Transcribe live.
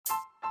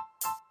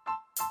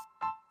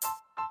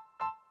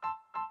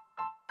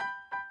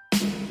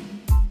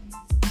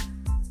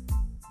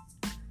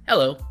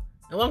Hello,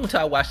 and welcome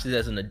to I Watched This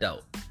as an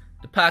Adult,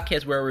 the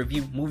podcast where I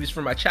review movies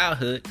from my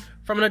childhood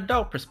from an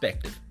adult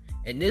perspective.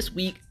 And this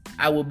week,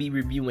 I will be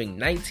reviewing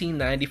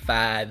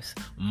 1995's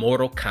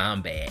Mortal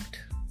Kombat.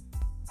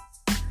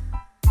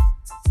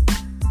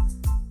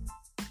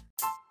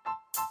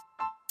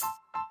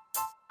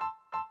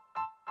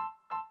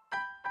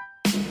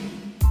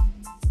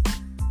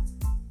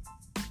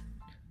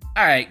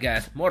 Alright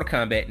guys, Mortal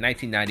Kombat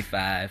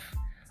 1995.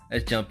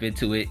 Let's jump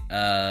into it.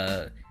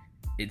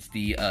 It's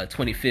the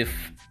 25th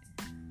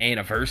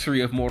anniversary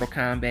of Mortal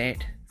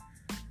Kombat.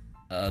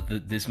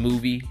 This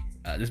movie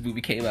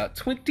came out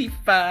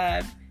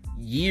 25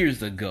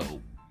 years ago.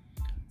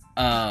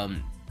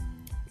 The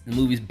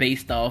movie's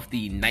based off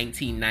the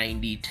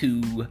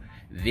 1992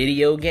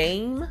 video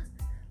game.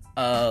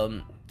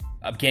 A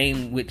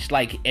game which,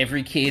 like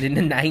every kid in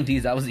the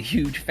 90s, I was a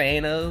huge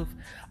fan of.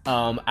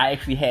 I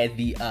actually had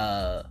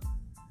the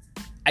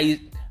I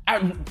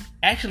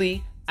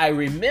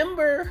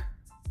remember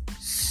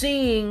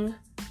seeing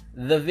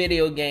the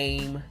video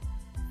game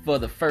for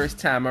the first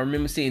time. I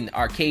remember seeing the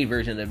arcade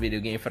version of the video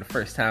game for the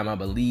first time. I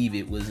believe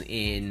it was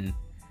in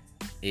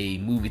a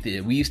movie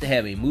theater. We used to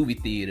have a movie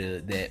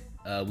theater that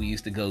we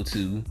used to go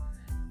to,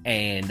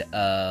 and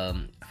I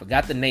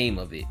forgot the name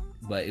of it,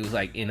 but it was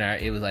like in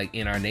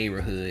our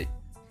neighborhood.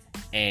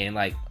 And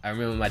like I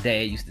remember my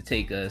dad used to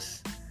take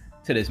us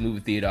to this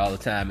movie theater all the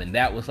time, and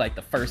that was like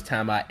the first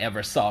time I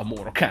ever saw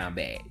Mortal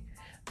Kombat.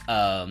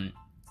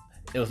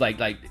 It was like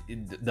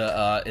in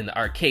the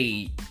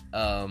arcade,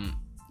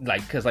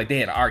 cause like they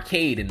had an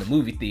arcade in the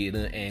movie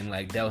theater, and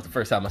like that was the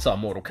first time I saw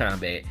Mortal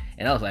Kombat,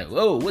 and I was like,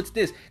 whoa, what's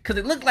this? Cause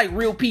it looked like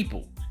real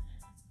people.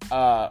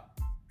 I've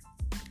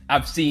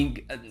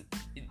seen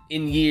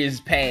in years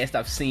past,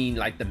 I've seen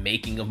like the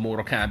making of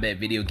Mortal Kombat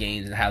video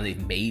games and how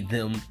they've made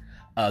them.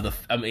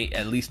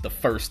 At least the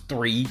first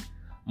 3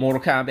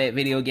 Mortal Kombat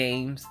video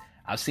games,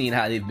 I've seen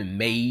how they've been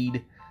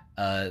made.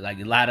 Like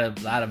a lot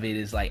of it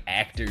is like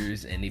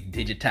actors, and they've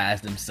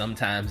digitized them.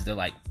 Sometimes they're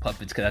like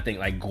puppets, because I think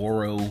like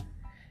Goro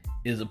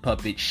is a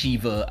puppet,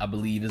 Shiva I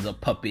believe is a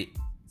puppet.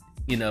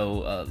 You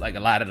know, like a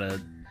lot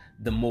of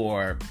the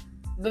more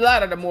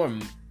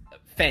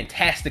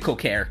fantastical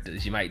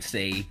characters, you might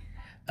say,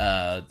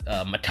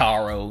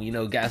 Mataro, you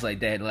know, guys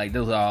like that. Like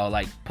those are all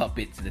like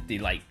puppets that they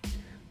like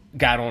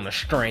got on a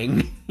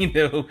string, you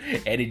know,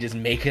 and they just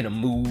making a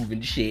move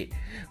and shit.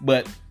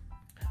 But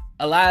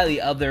a lot of the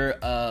other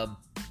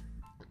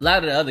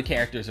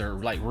characters are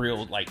like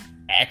real like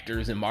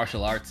actors and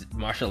martial arts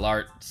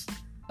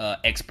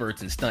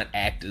experts and stunt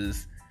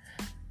actors,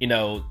 you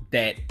know,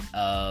 that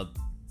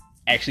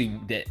actually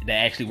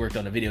worked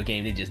on the video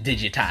game. They just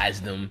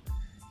digitized them,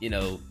 you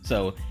know.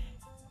 So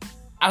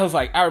I was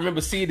like, I remember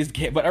seeing this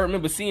game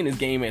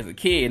as a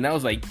kid, and I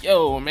was like,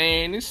 yo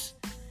man, this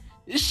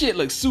shit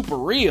looks super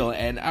real.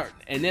 And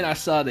then I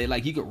saw that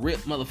like you could rip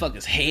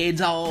motherfuckers'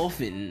 heads off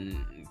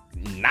and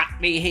knock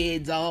their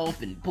heads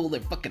off and pull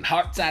their fucking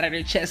hearts out of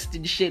their chest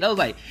and shit. I was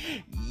like,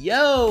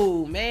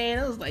 yo, man.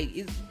 I was like,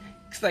 it's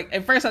like,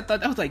 at first I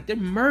thought, I was like, they're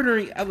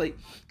murdering. I was like,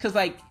 cause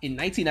like in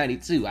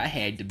 1992, I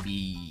had to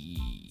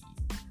be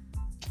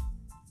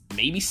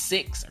maybe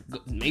 6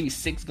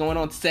 going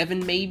on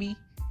 7, maybe.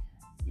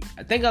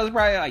 I think I was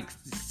probably like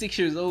 6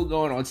 years old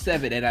going on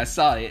 7, and I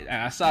saw it,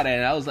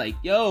 and I was like,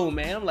 yo,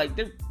 man, I'm like,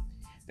 they're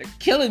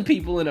killing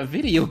people in a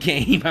video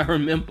game. I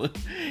remember,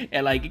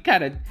 and like it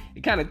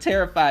kind of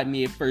terrified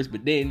me at first,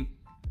 but then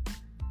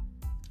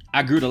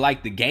I grew to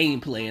like the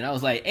gameplay, and I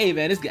was like, hey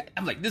man, this guy,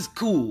 I'm like, this is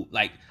cool.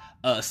 Like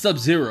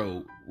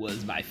Sub-Zero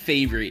was my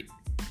favorite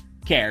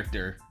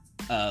character,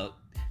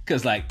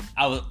 cause like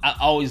I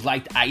always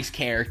liked ice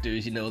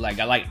characters, you know, like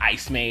I like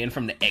Iceman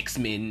from the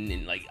X-Men,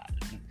 and like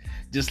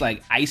just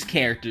like ice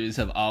characters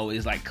have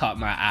always like caught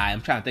my eye. I'm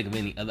trying to think of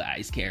any other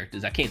ice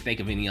characters. I can't think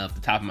of any off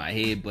the top of my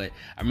head, but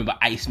I remember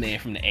Iceman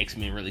from the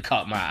X-Men really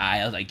caught my eye.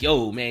 I was like,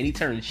 yo, man, he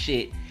turned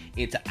shit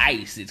into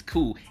ice. It's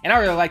cool. And I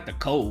really like the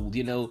cold,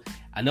 you know.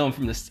 I know I'm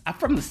from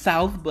the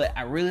South, but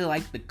I really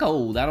like the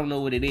cold. I don't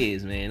know what it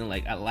is, man.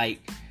 Like, I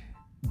like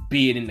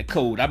being in the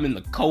cold. I'm in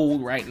the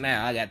cold right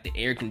now. I got the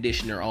air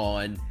conditioner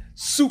on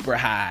super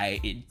high.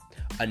 It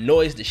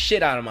annoys the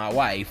shit out of my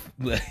wife,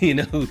 but you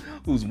know,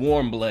 who's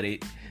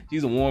warm-blooded.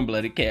 She's a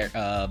warm-blooded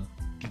character.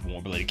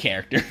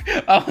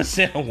 I almost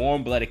said a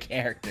warm-blooded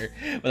character,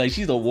 but like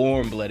she's a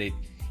warm-blooded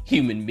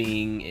human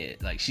being.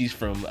 Like she's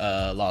from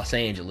Los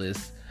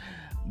Angeles,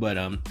 but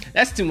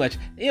that's too much.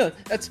 You know,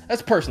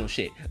 that's personal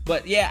shit.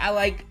 But yeah,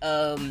 I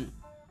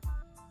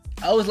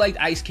always liked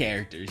ice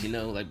characters. You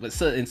know, like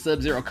and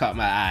Sub-Zero caught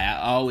my eye.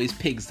 I always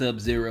pick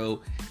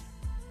Sub-Zero.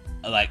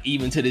 Like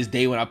even to this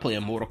day, when I play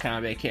a Mortal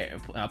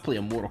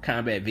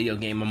Kombat video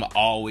game, I'm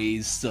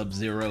always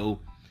Sub-Zero.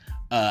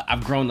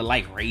 I've grown to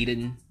like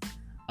Raiden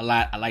a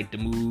lot. I like the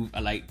move. I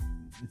like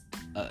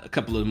a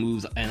couple of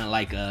moves, and I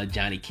like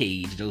Johnny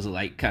Cage. Those are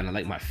like kind of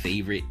like my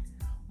favorite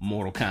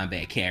Mortal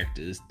Kombat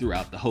characters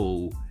throughout the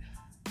whole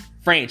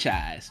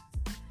franchise.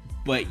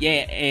 But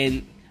yeah,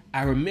 and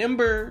I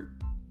remember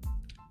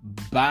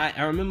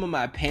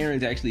my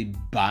parents actually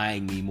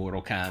buying me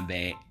Mortal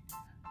Kombat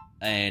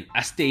and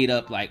I stayed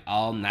up like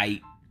all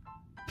night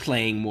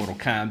playing Mortal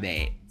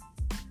Kombat.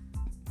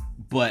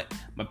 But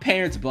my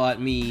parents bought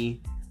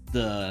me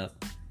the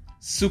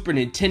Super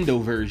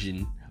Nintendo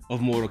version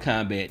of Mortal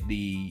Kombat,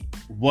 the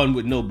one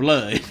with no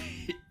blood.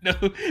 No,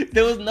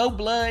 there was no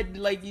blood.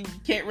 Like, you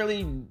can't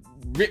really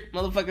rip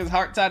motherfuckers'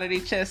 hearts out of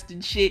their chest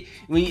and shit.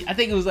 I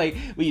think it was like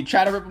when you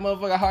try to rip a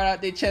motherfucker heart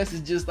out their chest,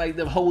 it's just like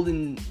them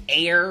holding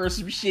air or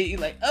some shit. You're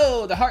like,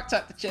 oh, the heart's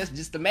out the chest.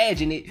 Just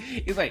imagine it.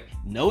 It's like,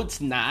 no, it's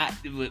not.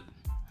 But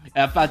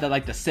I found that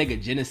like the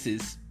Sega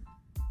Genesis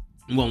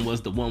one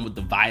was the one with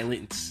the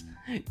violence.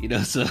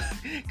 So,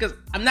 because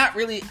I'm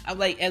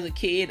like, as a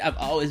kid, I've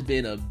always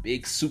been a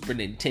big Super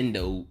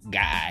Nintendo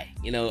guy.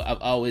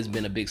 I've always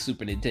been a big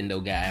Super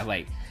Nintendo guy.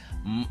 Like,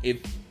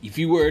 if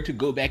you were to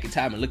go back in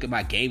time and look at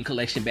my game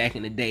collection back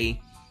in the day,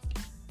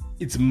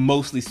 it's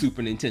mostly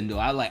Super Nintendo.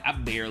 I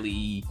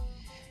barely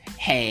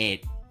had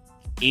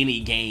any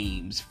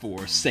games for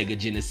Sega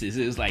Genesis.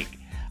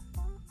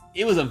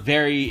 It was a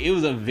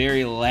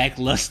very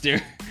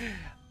lackluster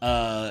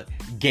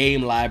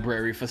game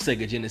library for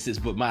Sega Genesis,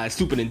 but my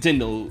Super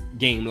Nintendo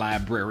game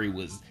library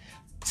was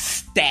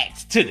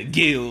stacked to the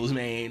gills,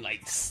 man.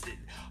 Like,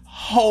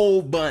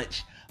 whole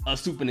bunch of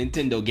Super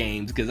Nintendo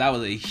games, because I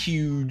was a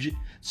huge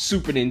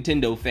Super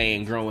Nintendo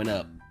fan growing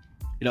up.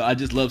 I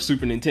just love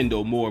Super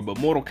Nintendo more, but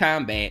Mortal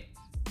Kombat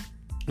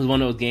was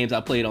one of those games I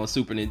played on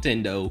Super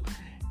Nintendo.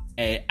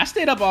 And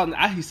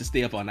I used to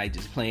stay up all night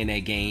just playing that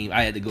game.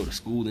 I had to go to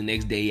school the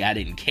next day. I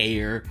didn't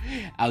care.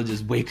 I would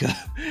just wake up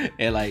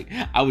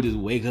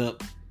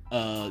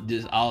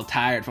just all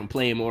tired from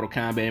playing Mortal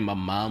Kombat, and my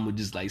mom would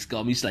just like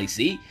scold me. She's like,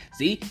 see,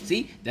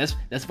 that's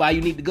why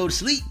you need to go to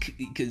sleep,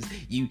 because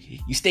you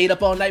stayed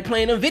up all night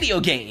playing them video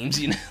games,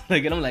 and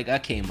I'm like,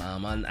 okay,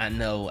 mom, I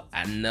know,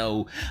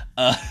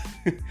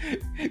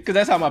 because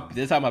that's how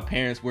my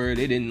parents were.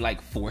 They didn't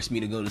like force me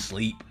to go to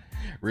sleep.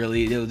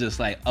 Really, they was just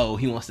like, oh,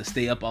 he wants to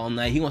stay up all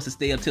night. He wants to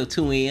stay up till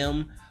 2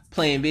 a.m.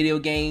 playing video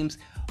games.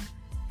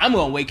 I'm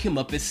gonna wake him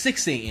up at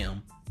 6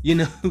 a.m.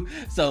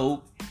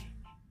 So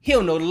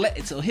he'll know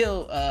so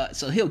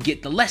he'll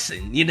get the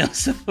lesson.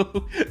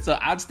 So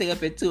I'd stay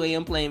up at 2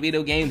 a.m. playing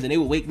video games, and they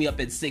would wake me up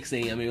at 6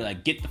 a.m. and be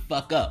like, get the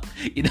fuck up,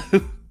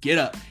 get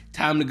up,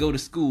 time to go to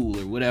school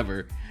or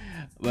whatever.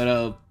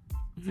 But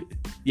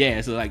yeah,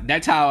 so like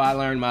that's how I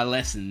learned my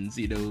lessons,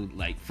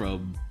 like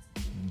from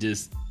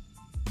just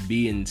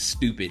being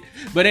stupid.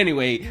 But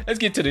anyway, let's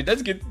get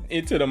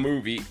into the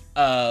movie.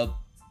 I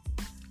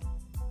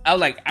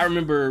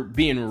remember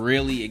being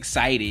really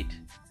excited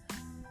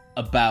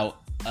about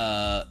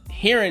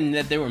hearing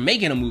that they were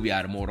making a movie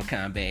out of Mortal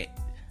Kombat.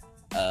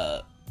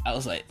 I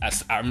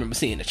remember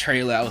seeing the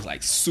trailer. I was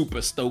like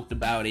super stoked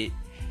about it.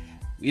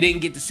 We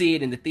didn't get to see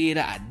it in the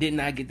theater. I did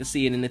not get to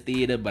see it in the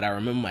theater, but I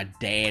remember my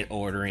dad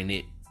ordering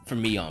it for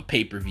me on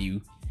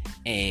pay-per-view,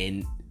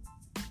 and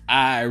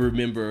I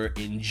remember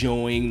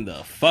enjoying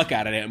the fuck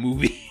out of that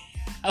movie.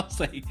 I was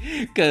like,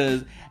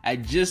 because I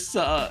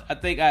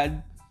think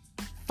I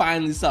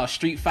finally saw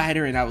Street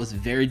Fighter, and I was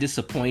very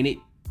disappointed.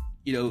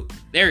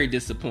 Very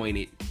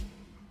disappointed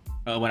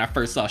when I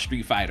first saw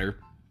Street Fighter.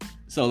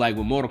 So like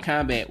when Mortal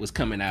Kombat was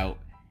coming out,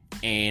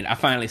 and I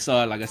finally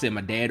saw it, like I said,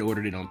 my dad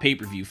ordered it on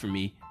pay-per-view for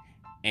me.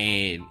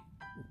 And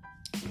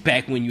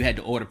back when you had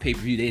to order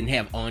pay-per-view, they didn't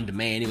have on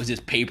demand. It was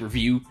just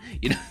pay-per-view,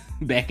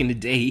 back in the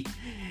day.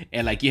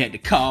 And like you had to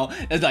call.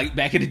 That's like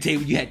back in the day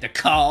when you had to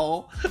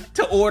call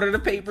to order the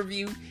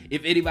pay-per-view.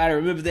 If anybody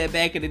remembers that,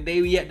 back in the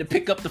day, we had to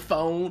pick up the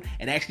phone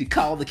and actually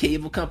call the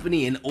cable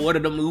company and order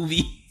the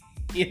movie.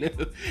 And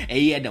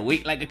you had to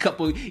wait like a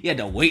couple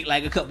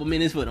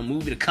minutes for the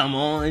movie to come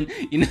on,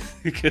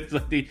 because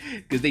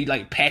they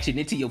like patch it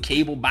into your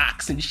cable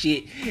box and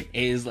shit. And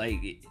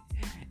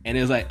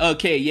it was like,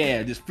 okay,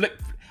 yeah, just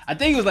flip. I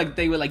think it was like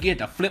they were like, you had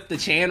to flip the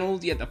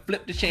channels. You had to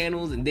flip the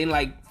channels and then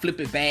like flip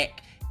it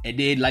back, and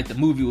then like the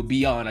movie would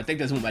be on. I think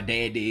that's what my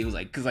dad did. It was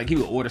like, because like he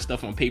would order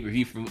stuff on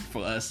pay-per-view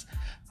for us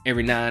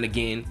every now and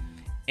again,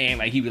 and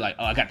like he'd be like,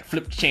 oh, I got to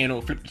flip the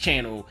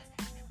channel.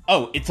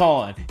 Oh, it's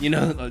on,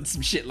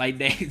 some shit like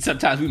that.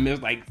 Sometimes we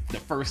miss like the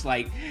first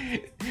like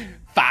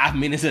 5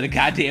 minutes of the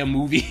goddamn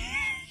movie,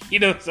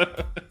 so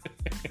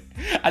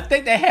I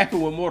think that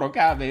happened with Mortal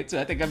Kombat too.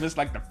 I think I missed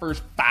like the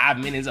first 5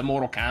 minutes of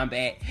Mortal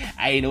Kombat.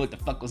 I didn't know what the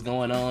fuck was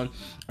going on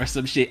or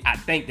some shit. I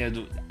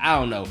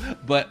don't know,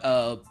 but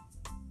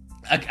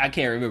I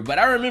can't remember. But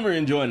I remember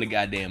enjoying the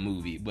goddamn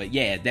movie. But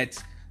yeah,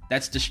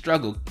 that's the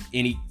struggle.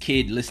 Any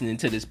kid listening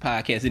to this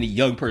podcast, any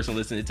young person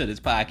listening to this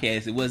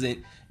podcast, it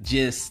wasn't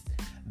just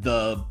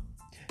the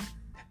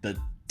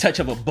touch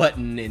of a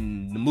button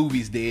and the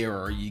movie's there,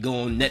 or you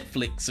go on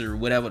Netflix or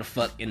whatever the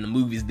fuck and the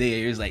movie's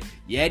there. It's like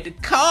you had to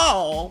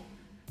call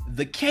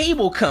the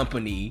cable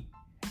company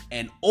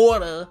and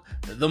order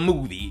the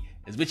movie.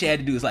 Is what you had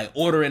to do. Is like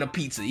ordering a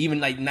pizza. Even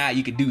like now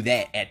you could do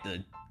that at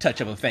the touch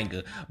of a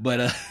finger.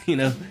 But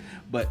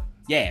but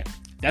yeah,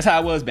 that's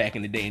how it was back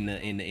in the day in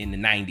the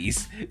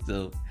 90s.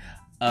 So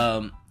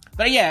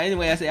but yeah,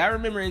 anyway, I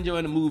remember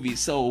enjoying the movie.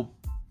 So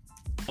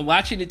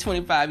watching it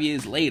 25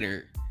 years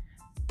later,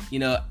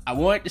 I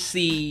wanted to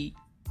see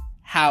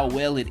how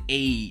well it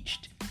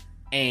aged.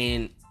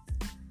 And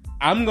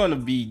I'm gonna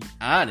be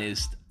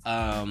honest,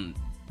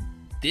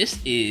 this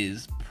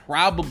is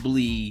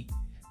probably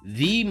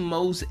the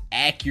most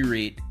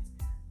accurate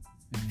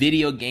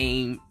video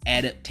game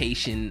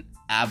adaptation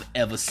I've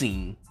ever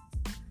seen.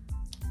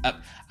 Out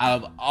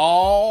of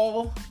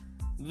all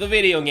the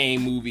video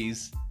game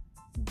movies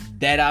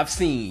that I've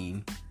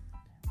seen,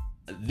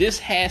 this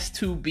has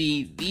to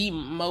be the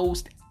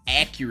most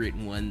accurate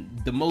one,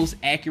 the most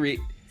accurate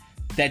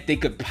that they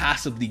could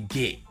possibly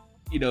get,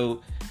 you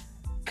know,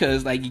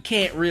 because like you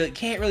can't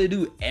really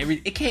do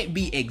everything. It can't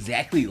be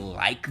exactly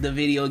like the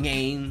video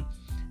game,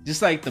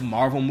 just like the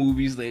Marvel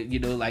movies, like, you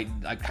know, like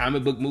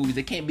comic book movies.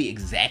 It can't be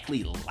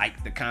exactly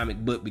like the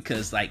comic book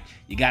because like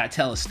you gotta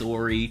tell a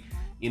story,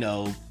 you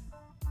know,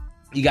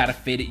 you gotta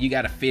fit it, you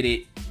gotta put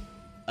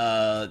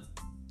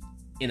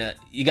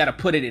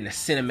it in a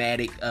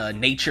cinematic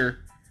nature,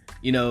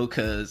 you know,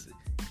 because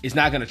it's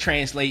not gonna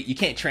translate. You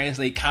can't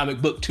translate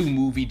comic book to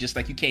movie just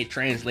like you can't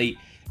translate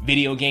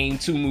video game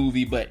to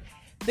movie. But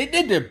they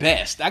did their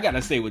best. I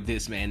gotta say with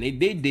this, man, they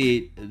did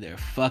their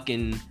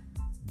fucking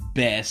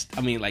best.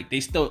 I mean, like they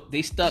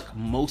stuck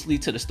mostly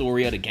to the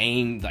story of the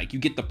game. Like you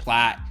get the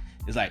plot.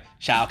 It's like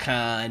Shao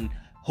Kahn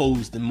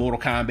holds the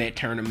Mortal Kombat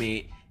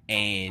tournament,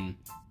 and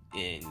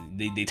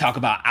they talk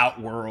about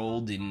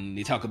Outworld, and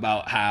they talk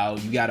about how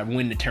you gotta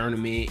win the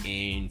tournament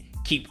and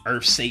keep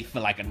Earth safe for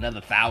like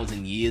another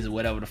 1,000 years or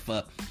whatever the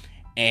fuck.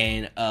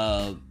 And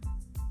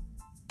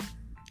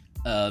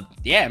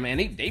yeah, man,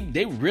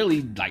 they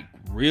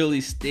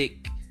really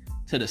stick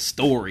to the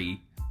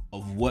story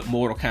of what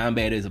Mortal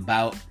Kombat is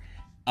about.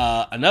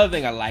 Another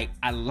thing I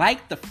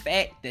like the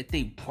fact that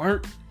they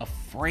weren't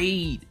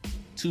afraid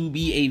to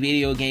be a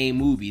video game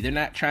movie. They're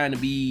not trying to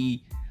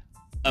be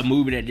a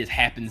movie that just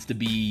happens to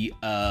be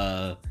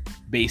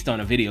based on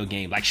a video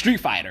game, like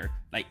Street Fighter.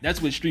 Like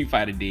that's what Street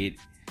Fighter did.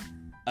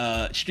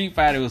 Street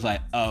Fighter was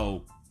like,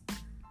 oh,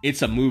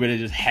 it's a movie that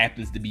just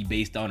happens to be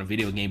based on a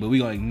video game, but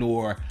we're gonna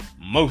ignore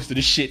most of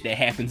the shit that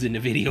happens in the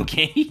video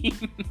game.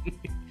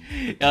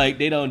 Like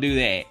they don't do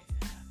that.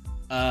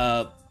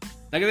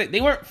 Like I said,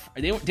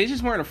 they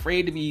just weren't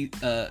afraid to be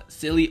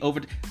silly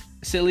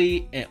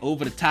and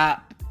over the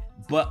top,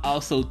 but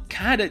also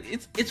kind of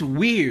it's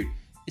weird.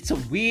 It's a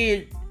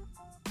weird.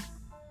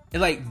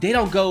 Like they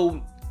don't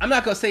go. I'm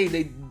not gonna say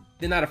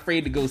they're not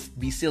afraid to go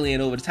be silly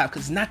and over the top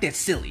because it's not that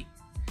silly.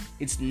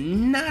 It's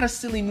not a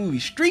silly movie.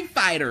 Street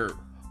Fighter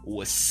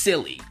was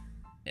silly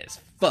as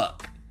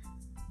fuck.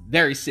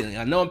 Very silly.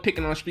 I know I'm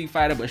picking on Street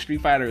Fighter, but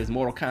Street Fighter is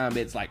Mortal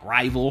Kombat's like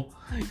rival,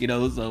 you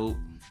know, so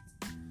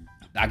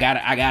I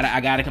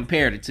gotta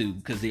compare the two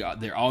because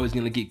they're always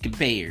gonna get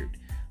compared.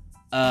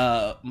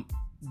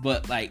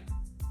 But like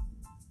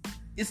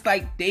it's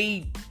like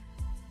they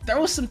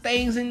throw some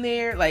things in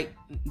there, like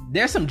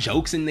there's some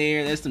jokes in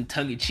there, there's some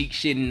tongue-in-cheek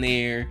shit in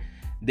there.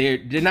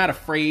 They're not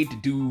afraid to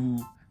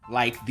do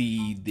like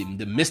the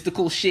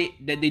mystical shit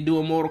that they do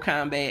in Mortal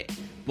Kombat,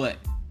 but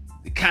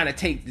they kind of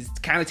take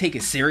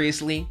it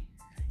seriously.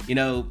 You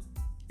know,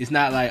 it's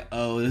not like,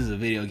 oh, this is a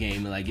video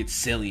game and like it's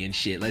silly and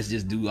shit. Let's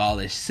just do all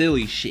this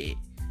silly shit,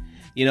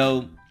 you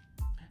know.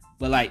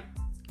 But like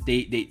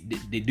they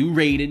do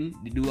Raiden,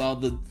 they do all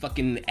the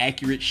fucking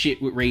accurate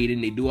shit with Raiden,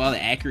 they do all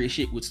the accurate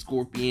shit with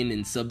Scorpion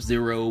and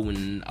Sub-Zero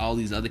and all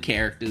these other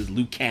characters,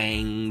 Liu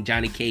Kang,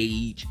 Johnny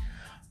Cage.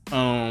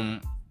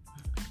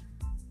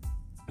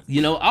 You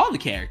know, all the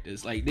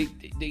characters, like they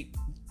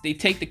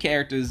take the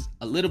characters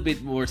a little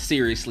bit more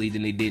seriously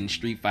than they did in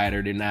Street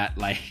Fighter. They're not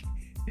like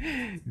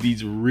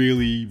these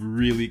really,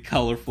 really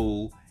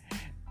colorful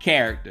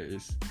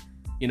characters,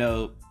 you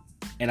know,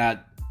 and I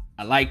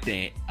like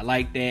that. I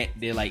like that.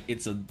 They're like,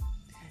 the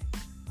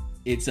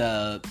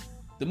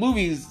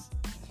movies.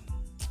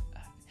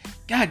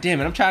 God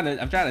damn it. I'm trying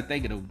to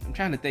think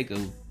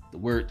of the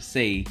word to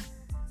say,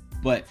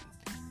 but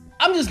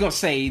I'm just going to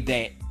say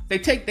that They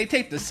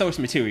take the source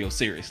material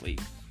seriously.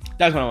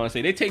 That's what I want to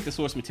say. They take the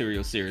source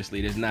material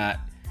seriously. It's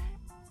not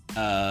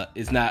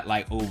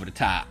like over the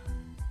top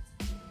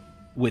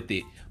with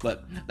it.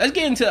 But let's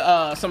get into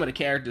some of the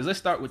characters. Let's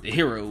start with the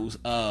heroes.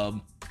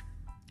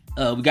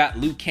 We got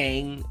Liu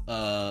Kang,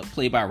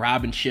 played by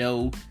Robin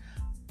Shou.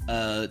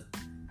 The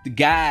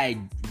guy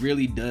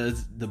really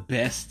does the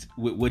best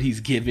with what he's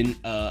given.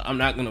 I'm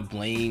not gonna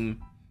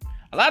blame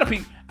a lot of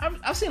people.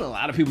 I've seen a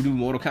lot of people do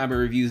Mortal Kombat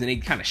reviews and they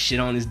kind of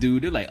shit on this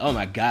dude. They're like, oh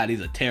my god, he's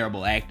a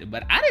terrible actor.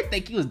 But I didn't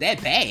think he was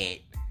that bad.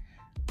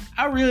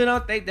 I really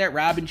don't think that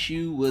Robin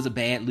Shou was a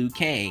bad Liu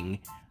Kang.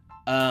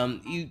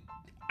 He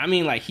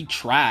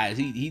tries.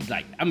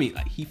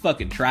 He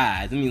fucking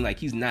tries. I mean, like,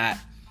 he's not,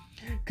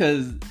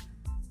 because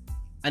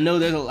I know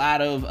there's a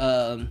lot of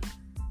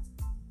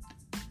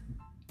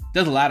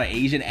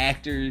Asian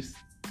actors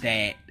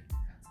that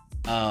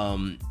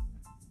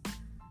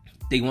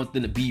they want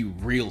them to be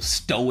real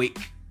stoic,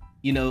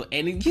 you know,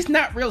 and he's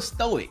not real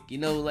stoic, you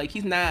know, like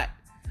he's not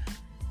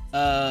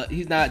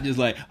just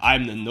like,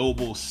 I'm the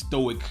noble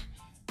stoic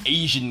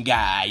Asian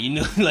guy, you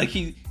know, like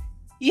he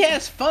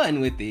has fun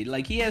with it,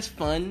 like he has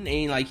fun,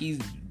 and like he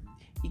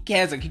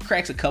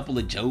cracks a couple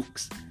of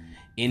jokes,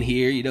 in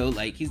here. You know,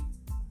 like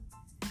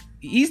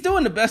he's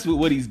doing the best with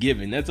what he's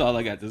given. That's all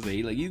I got to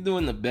say. Like, he's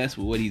doing the best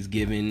with what he's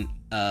given.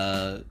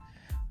 Plus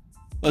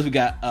we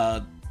got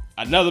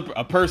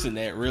a person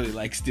that really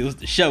like steals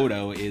the show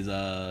though is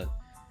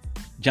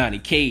Johnny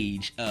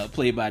Cage,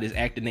 played by this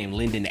actor named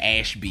Lyndon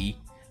Ashby.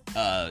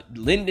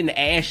 Lyndon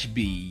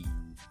Ashby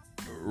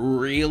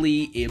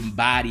really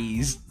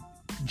embodies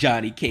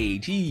Johnny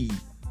Cage. He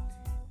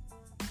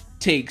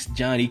takes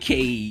Johnny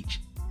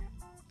Cage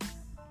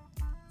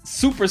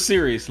super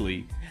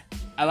seriously.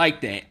 I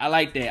like that.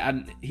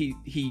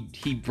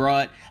 He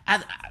brought.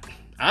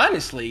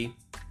 Honestly,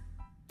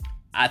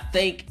 I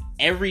think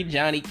every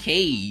Johnny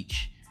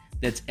Cage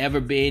that's ever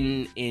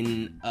been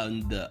in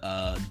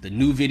the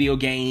new video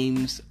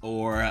games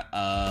or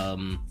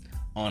on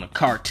a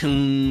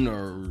cartoon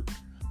or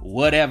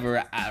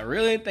whatever, I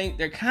really think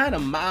they're kind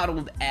of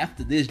modeled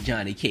after this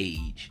Johnny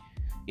Cage.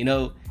 You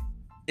know,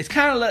 it's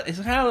kind of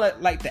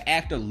like the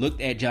actor looked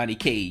at Johnny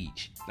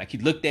Cage, like he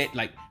looked at,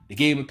 like they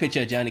gave him a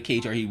picture of Johnny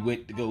Cage, or he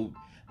went to go,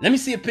 let me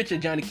see a picture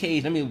of Johnny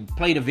Cage, let me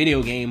play the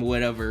video game or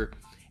whatever,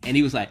 and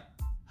he was like,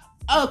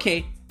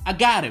 okay, I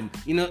got him,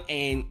 you know,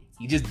 and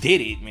he just did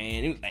it,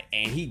 man. It was like,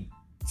 and he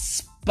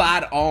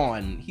spot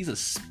on. He's a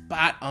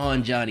spot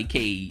on Johnny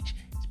Cage.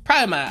 He's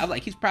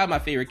probably my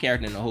favorite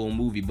character in the whole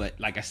movie. But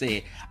like I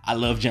said, I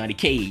love Johnny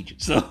Cage,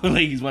 so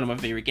like he's one of my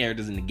favorite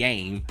characters in the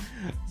game.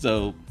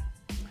 So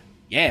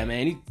yeah,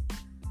 man,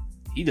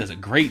 he does a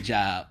great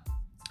job.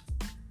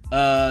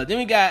 Then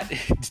we got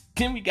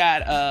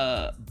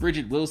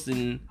Bridget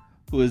Wilson,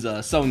 who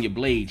is Sonya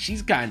Blade.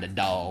 She's kind of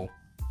dull.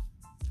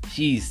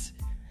 She's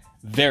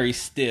very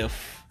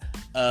stiff.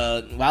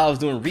 While I was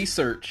doing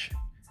research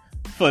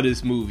for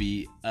this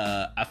movie,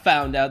 I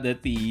found out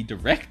that the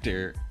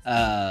director,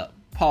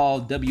 Paul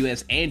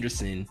W.S.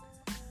 Anderson,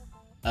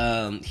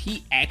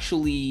 he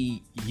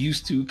actually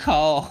used to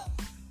call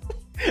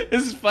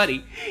this is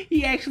funny,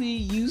 he actually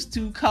used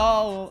to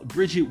call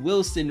Bridget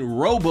Wilson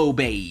Robo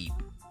Babe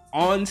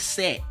on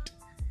set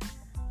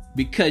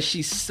because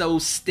she's so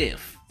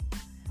stiff.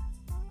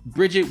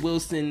 Bridget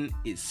Wilson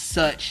is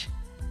such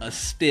a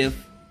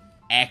stiff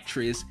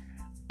actress.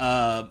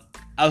 I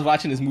was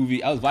watching this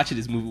movie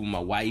with my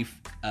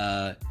wife,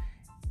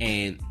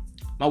 and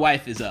my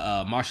wife is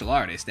a martial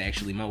artist,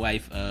 actually. My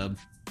wife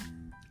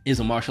is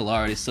a martial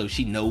artist, so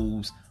she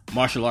knows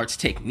martial arts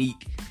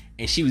technique,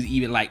 and she was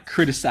even like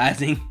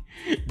criticizing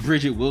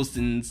Bridget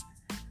Wilson's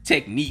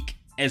technique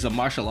as a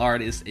martial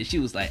artist, and she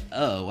was like,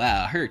 oh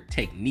wow, her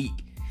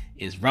technique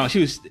is wrong. She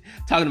was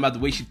talking about the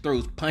way she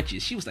throws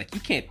punches. She was like,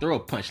 you can't throw a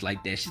punch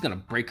like that, she's gonna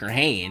break her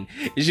hand.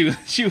 And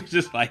she was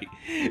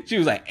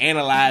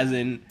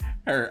analyzing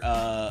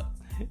her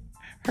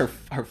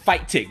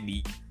fight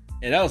technique,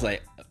 and I was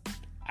like,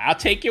 I'll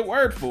take your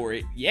word for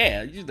it.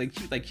 Yeah, she was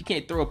like, you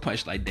can't throw a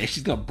punch like that,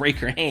 she's gonna break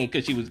her hand,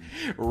 because she was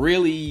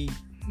really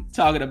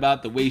talking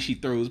about the way she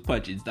throws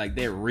punches. Like,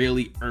 that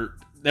really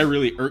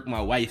irked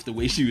my wife, the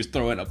way she was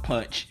throwing a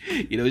punch.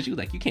 You know, she was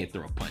like, you can't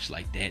throw a punch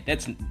like that.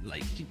 That's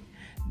like,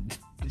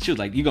 she was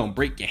like, you're gonna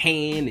break your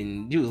hand,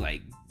 and she was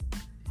like,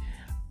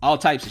 all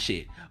types of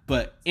shit.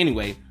 But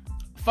anyway,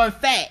 fun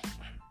fact,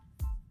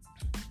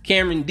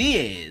 Cameron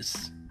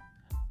Diaz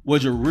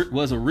was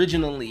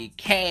originally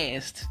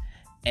cast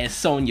as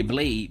Sonya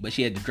Blade, but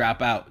she had to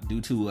drop out due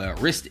to a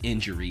wrist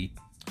injury.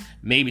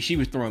 Maybe she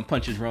was throwing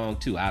punches wrong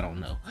too, I don't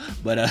know.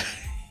 But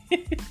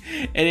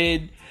and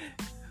then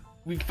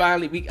we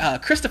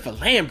Christopher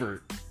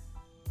Lambert.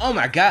 Oh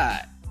my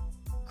god,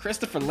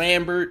 Christopher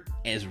Lambert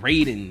as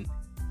Raiden.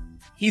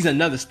 He's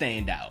another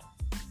standout.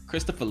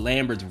 Christopher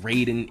Lambert's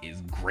Raiden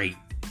is great.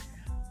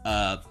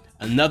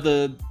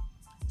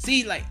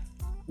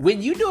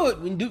 When you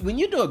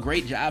do a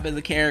great job as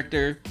a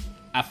character,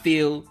 I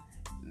feel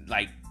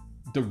like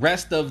the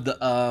rest of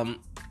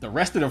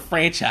the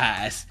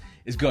franchise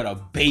is gonna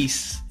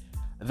base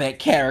that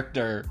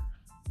character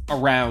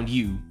around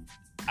you.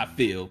 I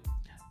feel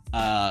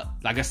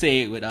like I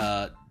said with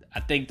I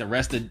think the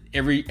rest of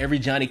every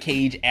Johnny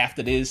Cage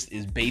after this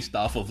is based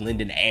off of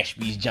Lyndon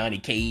Ashby's Johnny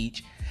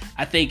Cage.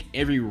 I think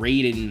every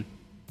Raiden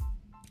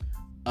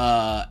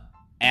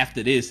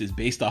after this is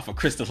based off of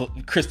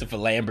Christopher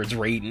Lambert's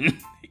Raiden.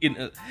 You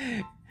know,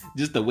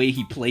 just the way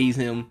he plays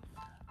him.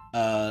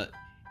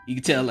 You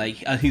can tell like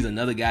he's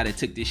another guy that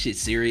took this shit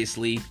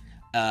seriously.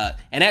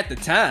 And at the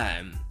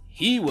time,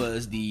 he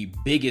was the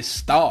biggest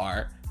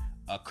star.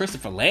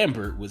 Christopher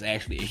Lambert was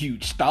actually a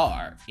huge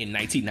star in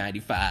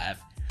 1995.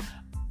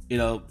 You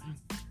know,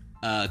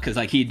 because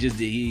like he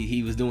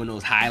was doing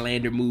those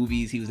Highlander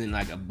movies. He was in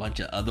like a bunch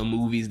of other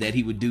movies that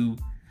he would do.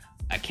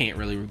 I can't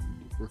really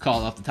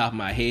recall off the top of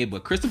my head,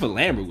 but Christopher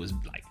Lambert was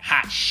like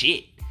hot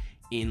shit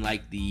in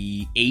like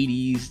the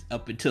 80s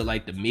up until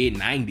like the mid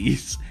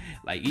 90s.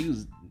 Like he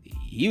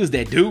was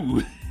that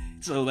dude.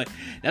 So like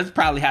that's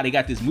probably how they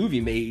got this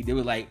movie made. They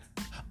were like,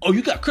 oh,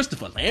 you got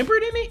Christopher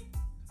Lambert in it?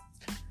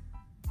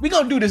 We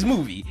gonna do this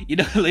movie. You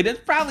know, like that's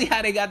probably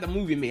how they got the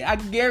movie made. I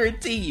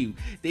guarantee you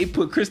they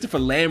put Christopher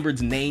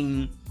Lambert's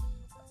name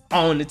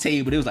on the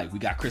table. It was like, we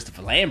got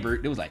Christopher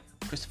Lambert. It was like,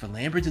 Christopher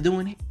Lambert's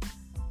doing it?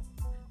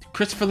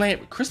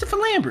 Christopher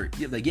Lambert.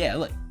 You're like, yeah,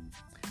 look,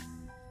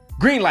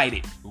 green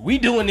lighted. We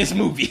doing this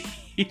movie.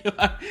 You know,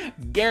 I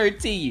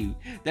guarantee you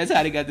that's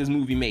how they got this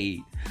movie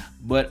made.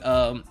 But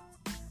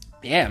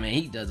yeah, man,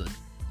 he does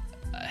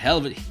a hell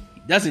of it.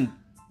 He doesn't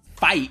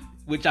fight,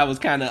 which I was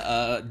kind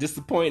of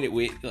disappointed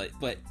with,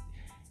 but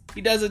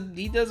he does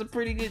a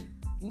pretty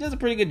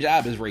good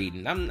job as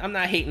Raiden. I'm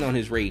not hating on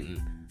his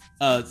Raiden.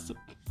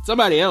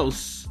 Somebody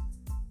else,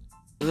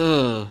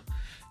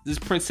 this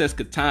Princess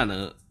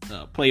Katana,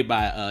 played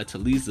by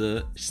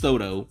Talisa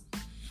Soto.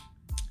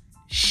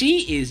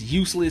 She is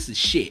useless as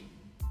shit.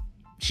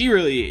 She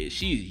really is.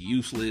 She's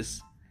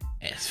useless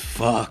as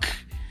fuck.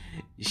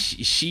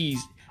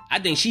 I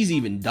think she's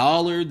even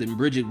duller than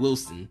Bridget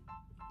Wilson.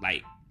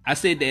 Like, I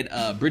said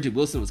that Bridget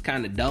Wilson was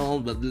kind of dull,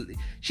 but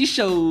she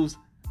shows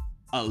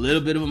a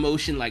little bit of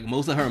emotion. Like,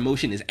 most of her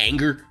emotion is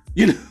anger.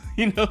 You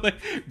know, like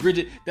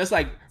Bridget. That's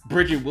like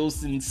Bridget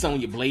Wilson.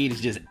 Sonya Blade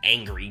is just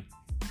angry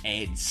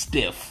and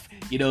stiff.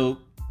 You know,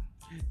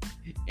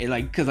 and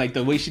like, cause like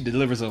the way she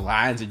delivers her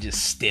lines are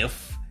just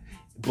stiff,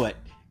 but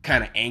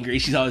kind of angry.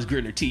 She's always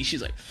gritting her teeth.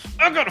 She's like,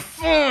 I gotta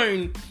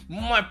find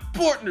my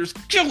partner's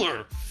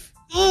killer.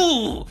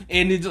 Ooh,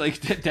 and it's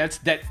like that's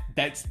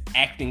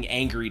acting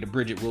angry to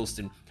Bridget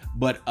Wilson.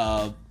 But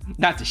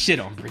not to shit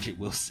on Bridget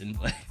Wilson,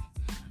 but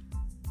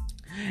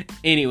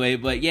anyway,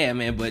 but yeah,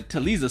 man. But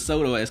Talisa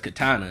Soto as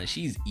Katana,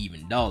 she's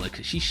even duller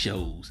because she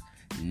shows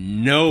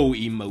no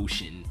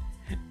emotion.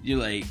 You're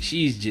like,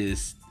 she's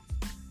just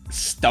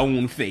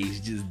stone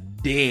faced, just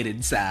dead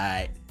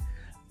inside.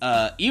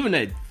 Even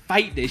the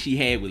fight that she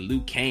had with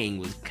Liu Kang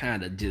was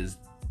kind of just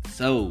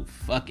so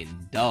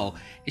fucking dull.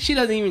 And she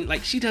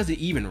doesn't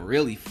even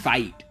really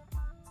fight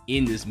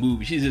in this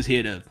movie. She's just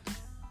here to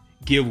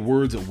give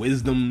words of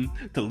wisdom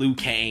to Liu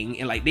Kang.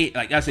 And like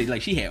I said,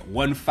 like she had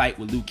one fight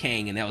with Liu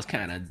Kang, and that was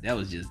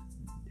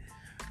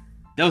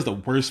the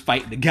worst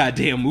fight in the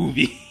goddamn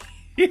movie.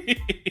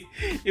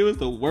 It was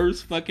the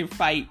worst fucking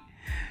fight.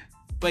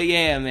 But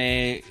yeah,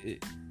 man,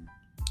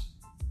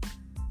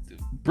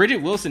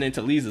 Bridget Wilson and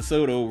Talisa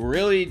Soto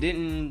really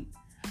didn't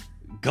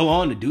go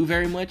on to do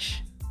very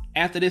much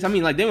after this. I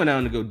mean, like, they went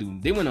on to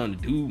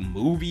do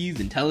movies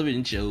and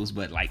television shows,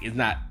 but like, it's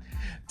not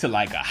to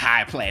like a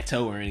high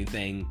plateau or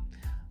anything.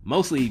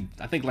 Mostly,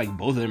 I think like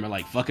both of them are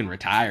like fucking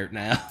retired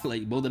now.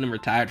 Like, both of them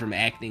retired from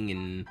acting,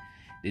 and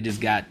they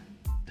just got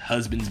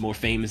husbands more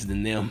famous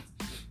than them,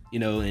 you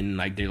know, and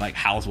like they're like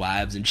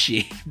housewives and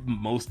shit.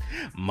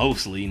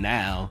 Mostly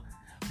now.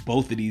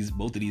 Both of these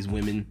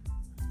women,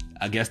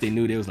 I guess they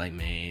knew. They was like,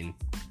 man,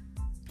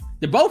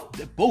 they're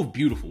both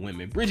beautiful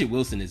women. Bridget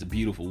Wilson is a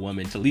beautiful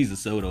woman. Talisa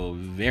Soto, a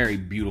very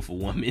beautiful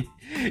woman.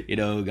 You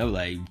know, I was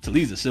like,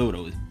 Talisa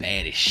Soto is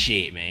bad as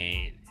shit,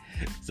 man.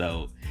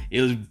 So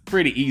it was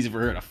pretty easy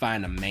for her to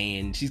find a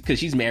man. Because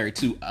she's married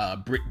to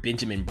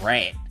Benjamin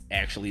Bratt,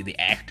 actually, the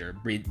actor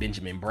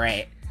Benjamin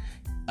Bratt.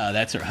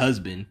 That's her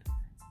husband.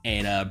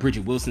 And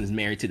Bridget Wilson is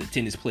married to the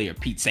tennis player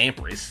Pete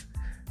Sampras.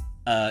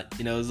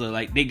 You know, so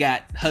like they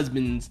got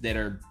husbands that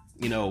are,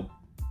 you know,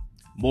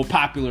 more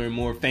popular and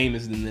more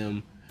famous than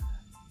them,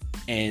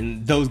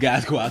 and those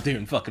guys go out there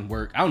and fucking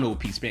work. I don't know what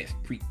Pete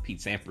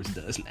Sampras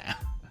does now,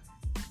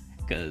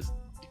 because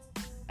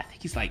I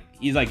think he's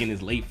like in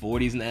his late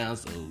 40s now,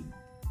 so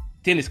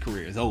tennis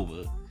career is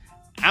over.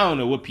 I don't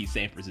know what Pete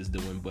Sampras is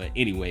doing, but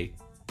anyway,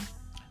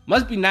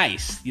 must be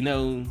nice, you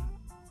know,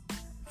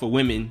 for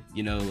women,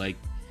 you know, like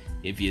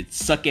if you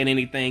suck at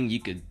anything, you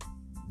could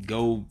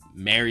go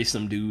marry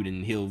some dude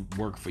and he'll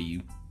work for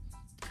you.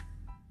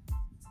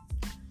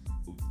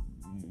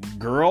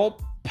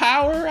 Girl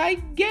power, I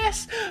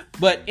guess.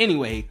 But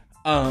anyway,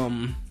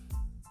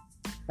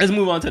 let's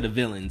move on to the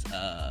villains.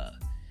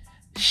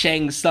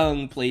 Shang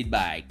Tsung, played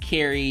by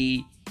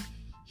Cary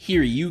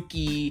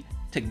Hiroyuki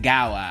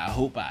Tagawa. I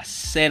hope I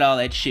said all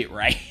that shit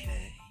right.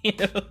 You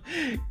know,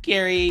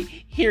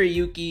 Cary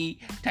Hiroyuki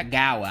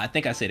Tagawa. I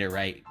think I said it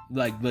right.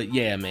 Like, but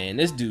yeah, man,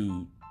 this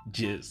dude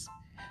just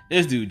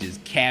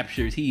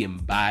captures, he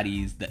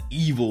embodies the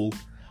evil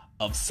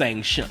of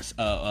Shang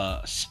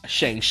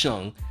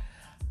Tsung.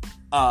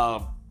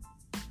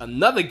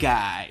 Another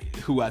guy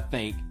who I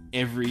think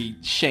every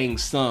Shang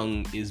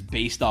Tsung is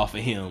based off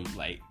of him,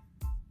 like,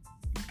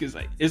 because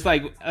like it's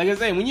like I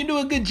said, when you do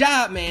a good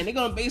job, man, they're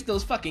gonna base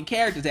those fucking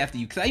characters after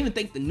you. Because I even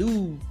think I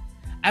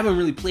haven't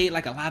really played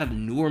like a lot of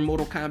newer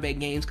Mortal Kombat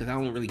games because I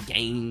don't really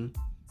game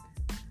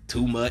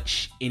too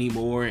much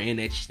anymore, and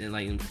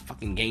like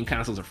fucking game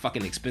consoles are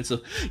fucking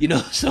expensive, you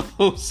know. So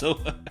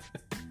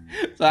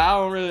I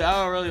don't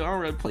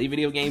really play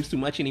video games too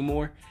much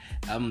anymore.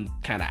 I'm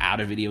kind of out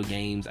of video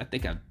games. I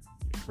think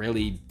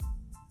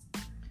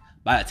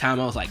by the time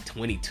I was like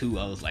 22,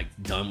 I was like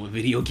done with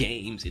video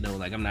games, you know.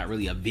 Like, I'm not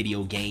really a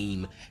video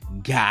game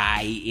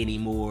guy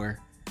anymore.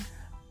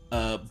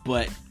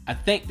 But I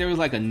think there was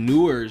like a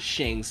newer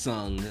Shang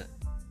Tsung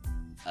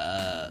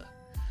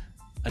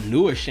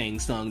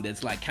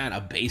that's like kind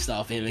of based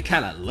off him. It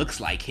kind of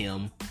looks like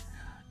him,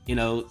 you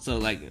know. So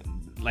like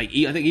I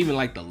think even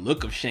like the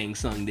look of Shang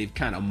Tsung, they've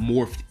kind of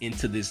morphed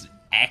into this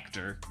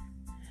actor,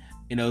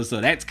 you know.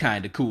 So that's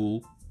kind of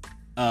cool.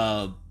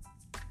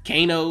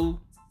 Kano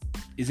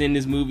is in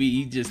this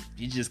movie.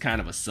 He's just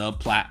kind of a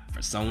subplot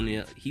for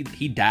Sonya.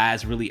 He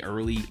dies really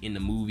early in the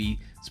movie.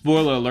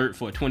 Spoiler alert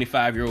for a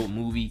 25-year-old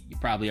movie you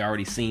probably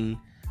already seen.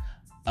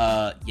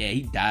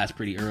 He dies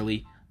pretty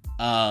early.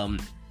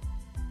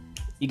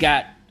 You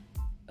got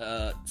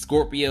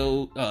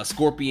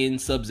Scorpion,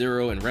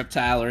 Sub-Zero, and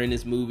Reptile are in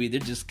this movie. They're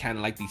just kind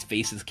of like these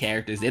faceless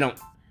characters. They don't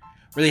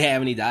really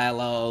have any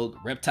dialogue.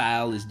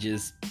 Reptile is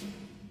just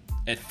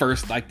at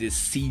first like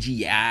this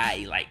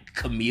CGI like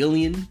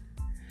chameleon,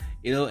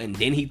 and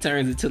then he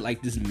turns into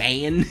like this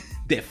man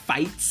that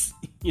fights.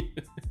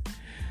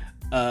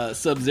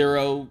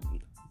 Sub-Zero,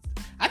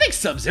 I think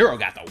Sub-Zero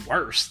got the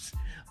worst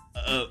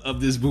of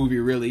this movie,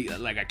 really.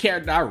 Like a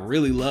character I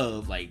really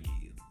love. Like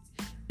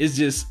it's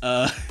just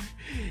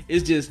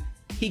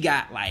he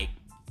got like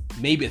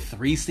maybe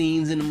 3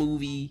 scenes in the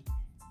movie.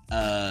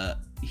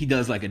 He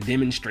does like a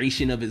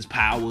demonstration of his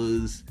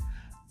powers.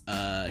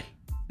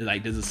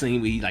 Like there's a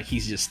scene where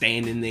he's just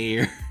standing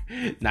there,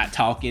 not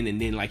talking, and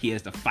then like he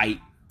has to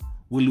fight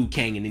with Liu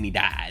Kang, and then he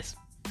dies.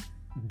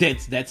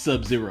 That's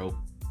Sub-Zero.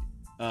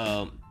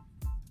 That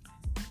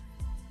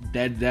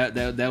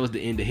was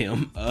the end of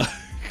him.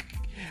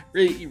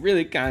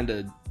 Really kind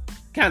of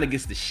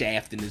gets the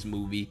shaft in this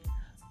movie.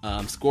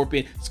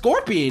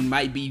 Scorpion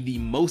might be the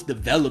most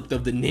developed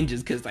of the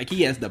ninjas, because like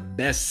he has the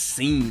best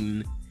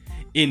scene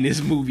in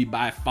this movie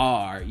by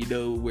far,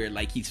 where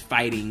like he's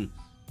fighting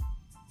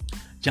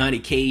Johnny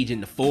Cage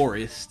in the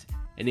forest,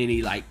 and then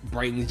he like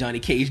brings Johnny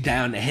Cage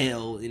down to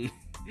hell, and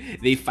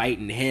they fight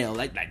in hell.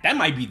 Like that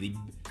might be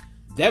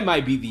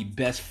the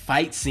best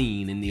fight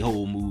scene in the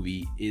whole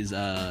movie, is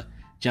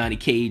Johnny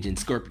Cage and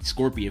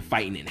Scorpion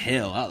fighting in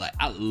hell.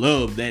 I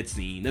love that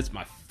scene. That's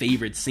my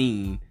favorite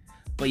scene.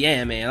 But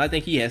yeah, man, I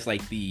think he has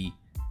like the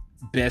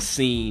best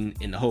scene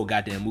in the whole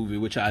goddamn movie,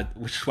 which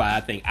is why I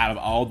think out of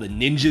all the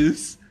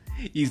ninjas,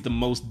 he's the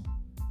most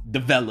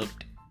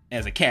developed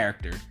as a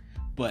character.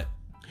 But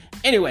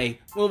anyway,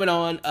 moving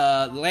on.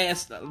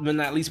 Last but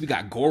not least, we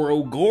got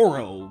Goro.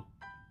 Goro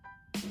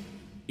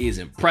is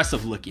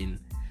impressive looking.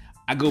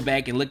 I go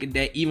back and look at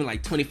that, even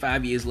like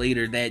 25 years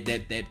later, that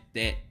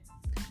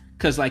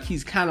because like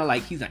he's kind of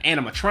like he's an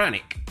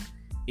animatronic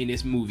in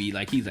this movie.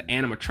 Like he's an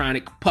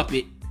animatronic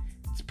puppet.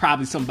 It's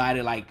probably somebody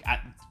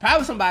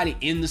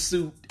in the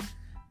suit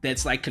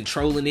that's like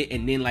controlling it,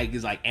 and then like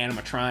it's like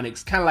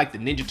animatronics, kind of like the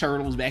Ninja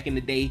Turtles back in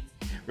the day.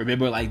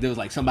 Remember, like there was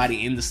like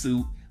somebody in the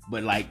suit,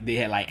 but like they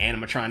had like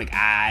animatronic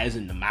eyes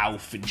and the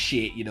mouth and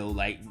shit,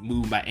 like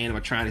moved by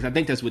animatronics. I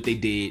think that's what they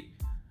did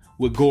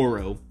with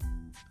Goro.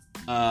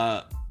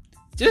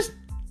 Just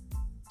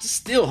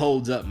still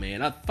holds up,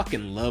 man. I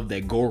fucking love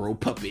that Goro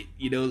puppet.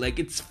 Like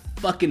it's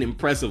fucking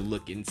impressive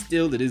looking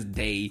still to this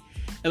day.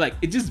 And like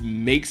it just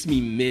makes me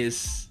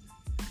miss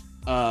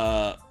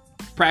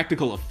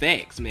practical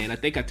effects, man. I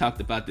think I talked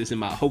about this in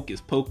my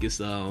Hocus Pocus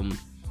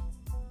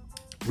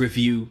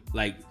review,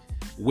 like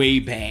way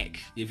back.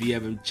 If you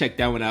haven't checked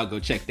that one out, go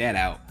check that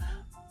out.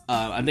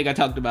 I think I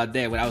talked about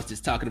that when I was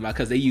just talking about,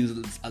 because they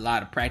use a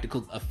lot of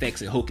practical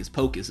effects in Hocus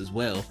Pocus as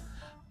well.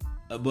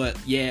 But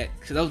yeah,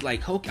 because I was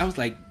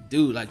like,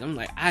 dude, like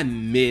I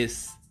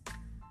miss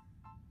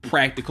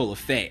practical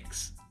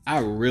effects. I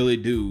really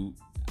do.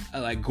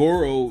 Like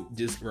Goro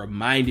just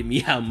reminded me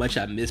how much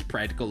I miss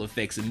practical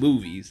effects in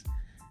movies.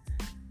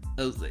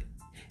 I was like,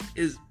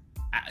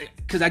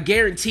 because I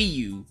guarantee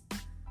you,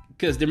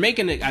 because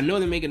I know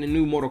they're making a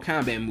new Mortal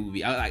Kombat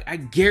movie. I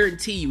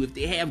guarantee you, if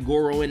they have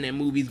Goro in that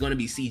movie, he's gonna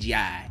be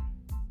CGI.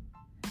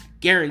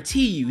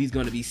 Guarantee you, he's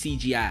gonna be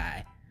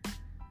CGI.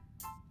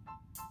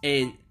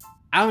 And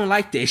I don't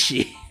like that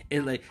shit.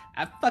 And like,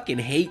 I fucking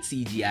hate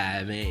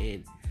CGI,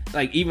 man.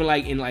 Like even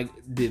like in like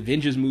the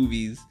Avengers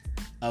movies.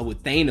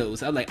 With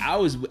Thanos, I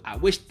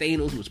wish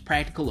Thanos was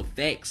practical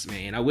effects,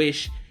 man. I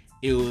wish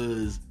it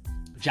was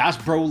Josh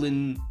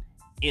Brolin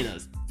in a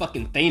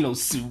fucking Thanos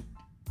suit,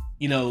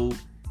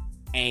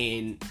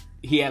 and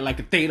he had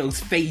like a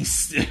Thanos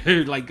face,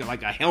 like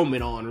a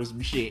helmet on or some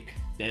shit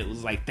that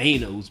was like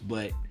Thanos.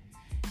 But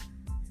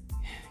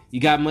you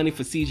got money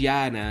for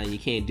CGI now, and you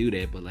can't do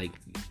that. But like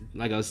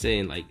I was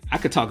saying, like I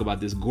could talk about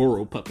this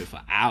Goro puppet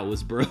for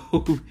hours, bro.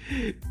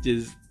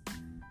 Just.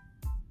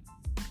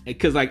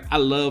 Because like I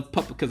love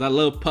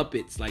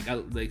puppets. Like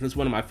that's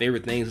one of my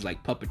favorite things, is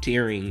like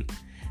puppeteering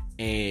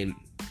and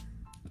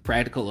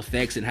practical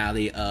effects, and how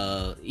they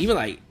even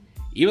like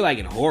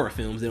in horror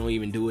films they don't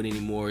even do it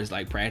anymore. It's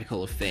like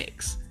practical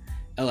effects.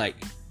 Like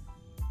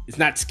it's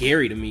not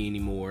scary to me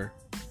anymore,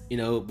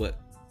 But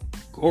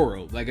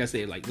Goro, like I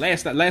said, like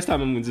last time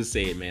I'm gonna just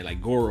say it, man.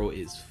 Like Goro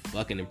is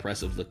fucking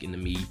impressive looking to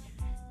me,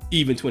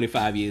 even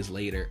 25 years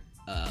later.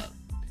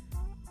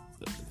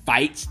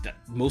 Fights,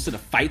 most of the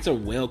fights are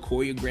well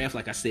choreographed.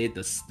 Like I said,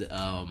 the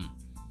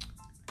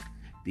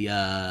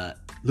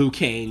Liu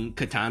Kang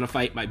katana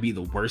fight might be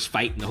the worst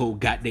fight in the whole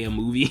goddamn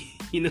movie,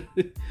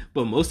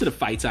 but most of the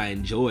fights I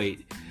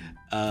enjoyed.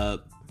 Other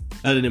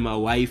than my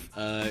wife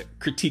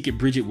critiquing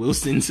Bridget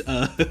Wilson's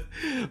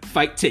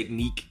fight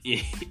technique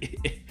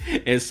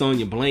as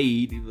Sonya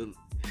Blade.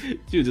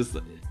 She was just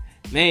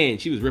Man,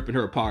 she was ripping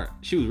her apart.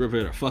 She was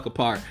ripping her fuck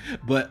apart.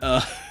 But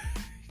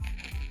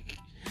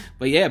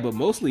but yeah, but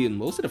most of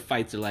the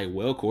fights are like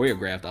well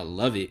choreographed. I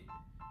love it.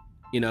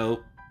 You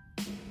know.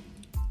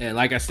 And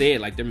like I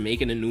said, like they're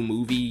making a new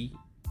movie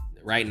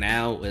right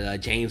now. I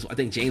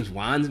think James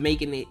Wan's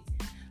making it.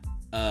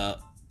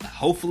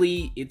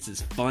 Hopefully it's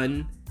as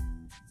fun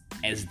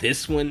as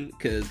this one,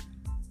 because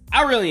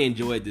I really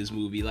enjoyed this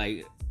movie.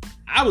 Like,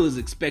 I was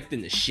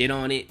expecting to shit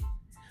on it,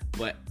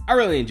 but I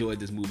really enjoyed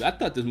this movie. I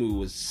thought this movie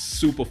was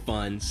super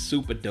fun,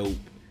 super dope.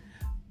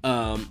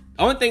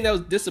 Only thing that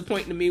was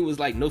disappointing to me was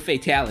like no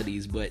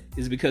fatalities, but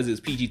it's because it's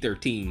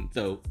PG-13.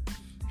 So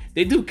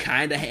they do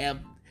kind of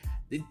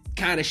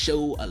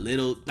show a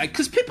little, like,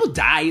 because people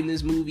die in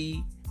this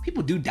movie.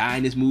 People do die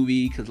in this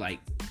movie because like,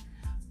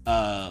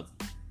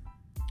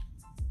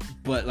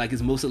 but like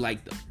it's mostly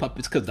like the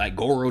puppets, because like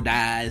Goro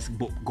dies.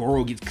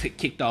 Goro gets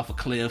kicked off a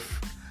cliff.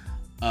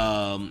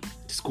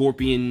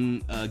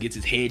 Scorpion gets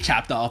his head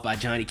chopped off by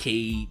Johnny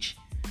Cage.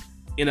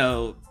 You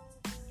know,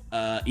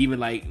 even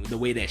like the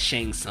way that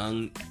Shang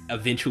Tsung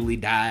eventually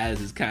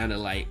dies is kind of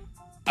like,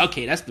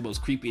 okay, that's the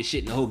most creepiest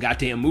shit in the whole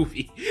goddamn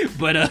movie.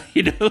 But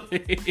you know,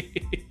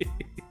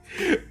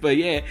 but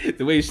yeah,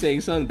 the way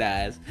Shang Tsung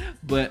dies.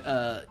 But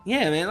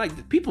yeah, man,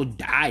 like people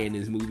die in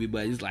this movie,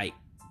 but it's like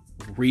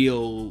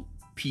real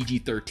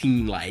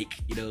PG-13, like,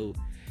 you know,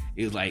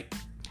 it's like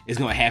it's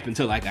gonna happen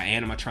to like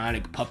an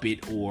animatronic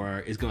puppet,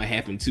 or it's gonna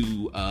happen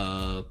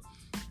to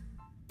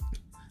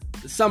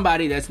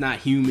somebody that's not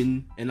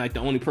human, and like the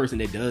only person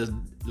that does,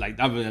 like,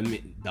 I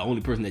mean, the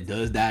only person that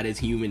does die that's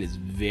human is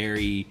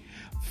very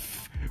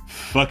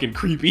fucking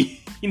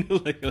creepy. You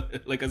know,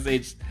 like I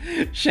said,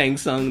 Shang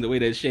Tsung, the way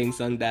that Shang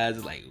Tsung dies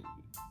is like,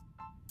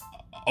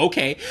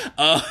 okay.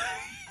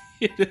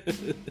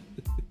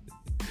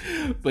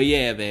 But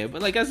yeah, man.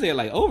 But like I said,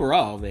 like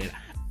overall, man, I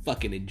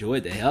fucking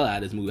enjoyed the hell out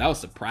of this movie. I was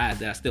surprised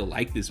that I still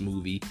like this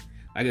movie.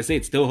 Like I said,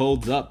 it still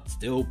holds up.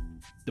 Still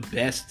the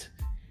best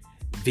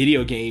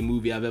video game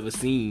movie I've ever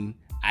seen.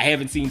 I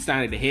haven't seen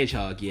Sonic the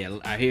Hedgehog yet.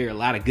 I hear a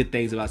lot of good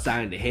things about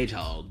Sonic the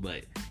Hedgehog,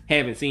 but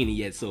haven't seen it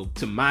yet. So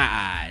to my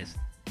eyes,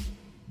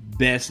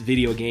 best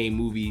video game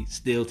movie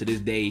still to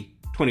this day,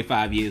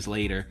 25 years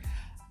later.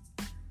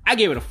 I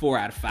give it a 4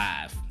 out of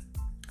 5.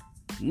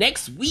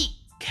 Next week,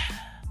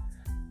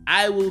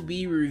 I will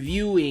be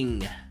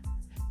reviewing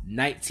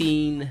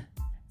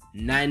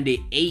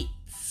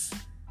 1998's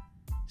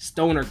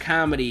stoner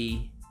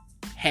comedy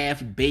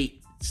Half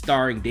Baked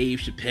starring Dave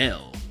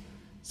Chappelle.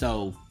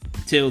 So,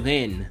 till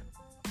then,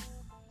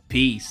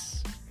 peace.